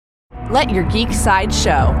Let your geek side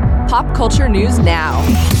show. Pop culture news now.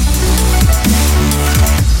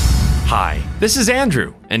 Hi, this is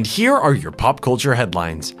Andrew, and here are your pop culture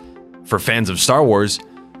headlines. For fans of Star Wars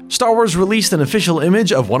released an official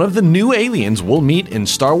image of one of the new aliens we'll meet in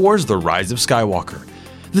Star Wars: The Rise of Skywalker.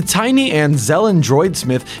 The tiny and Zellan droid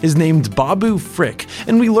smith is named Babu Frick,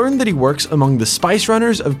 and we learn that he works among the Spice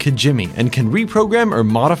Runners of Kijimi and can reprogram or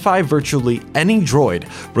modify virtually any droid,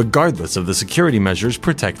 regardless of the security measures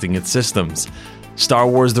protecting its systems. Star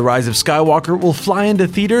Wars: The Rise of Skywalker will fly into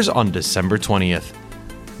theaters on December 20th.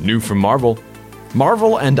 New from Marvel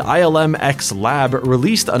and ILM X Lab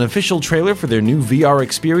released an official trailer for their new VR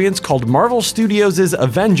experience called Marvel Studios'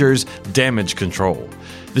 Avengers: Damage Control.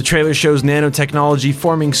 The trailer shows nanotechnology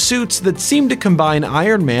forming suits that seem to combine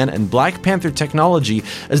Iron Man and Black Panther technology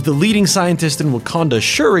as the leading scientist in Wakanda,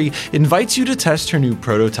 Shuri, invites you to test her new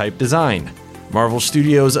prototype design. Marvel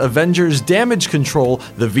Studios' Avengers: Damage Control,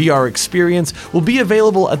 the VR experience, will be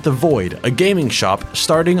available at The Void, a gaming shop,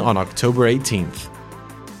 starting on October 18th.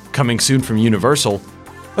 Coming soon from Universal.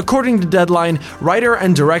 According to Deadline, writer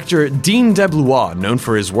and director Dean DeBlois, known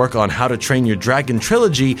for his work on How to Train Your Dragon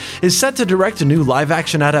trilogy, is set to direct a new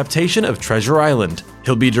live-action adaptation of Treasure Island.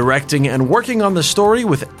 He'll be directing and working on the story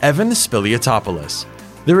with Evan Spiliotopoulos.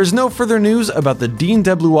 There is no further news about the Dean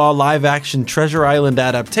DeBlois live-action Treasure Island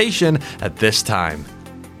adaptation at this time.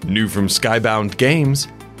 New from Skybound Games.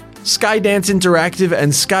 Skydance Interactive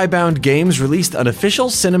and Skybound Games released an official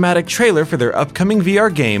cinematic trailer for their upcoming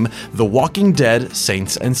VR game, The Walking Dead: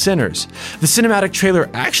 Saints and Sinners. The cinematic trailer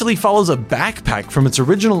actually follows a backpack from its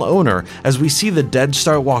original owner as we see the dead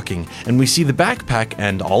start walking, and we see the backpack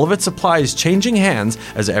and all of its supplies changing hands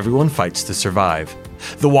as everyone fights to survive.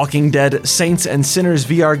 The Walking Dead: Saints and Sinners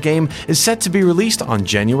VR game is set to be released on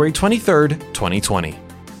January 23rd, 2020.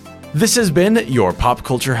 This has been your Pop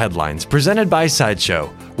Culture Headlines, presented by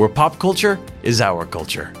Sideshow, where pop culture is our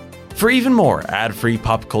culture. For even more ad-free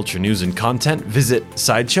pop culture news and content, visit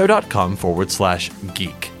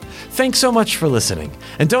sideshow.com/geek. Thanks so much for listening,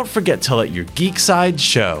 and don't forget to let your geek side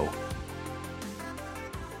show.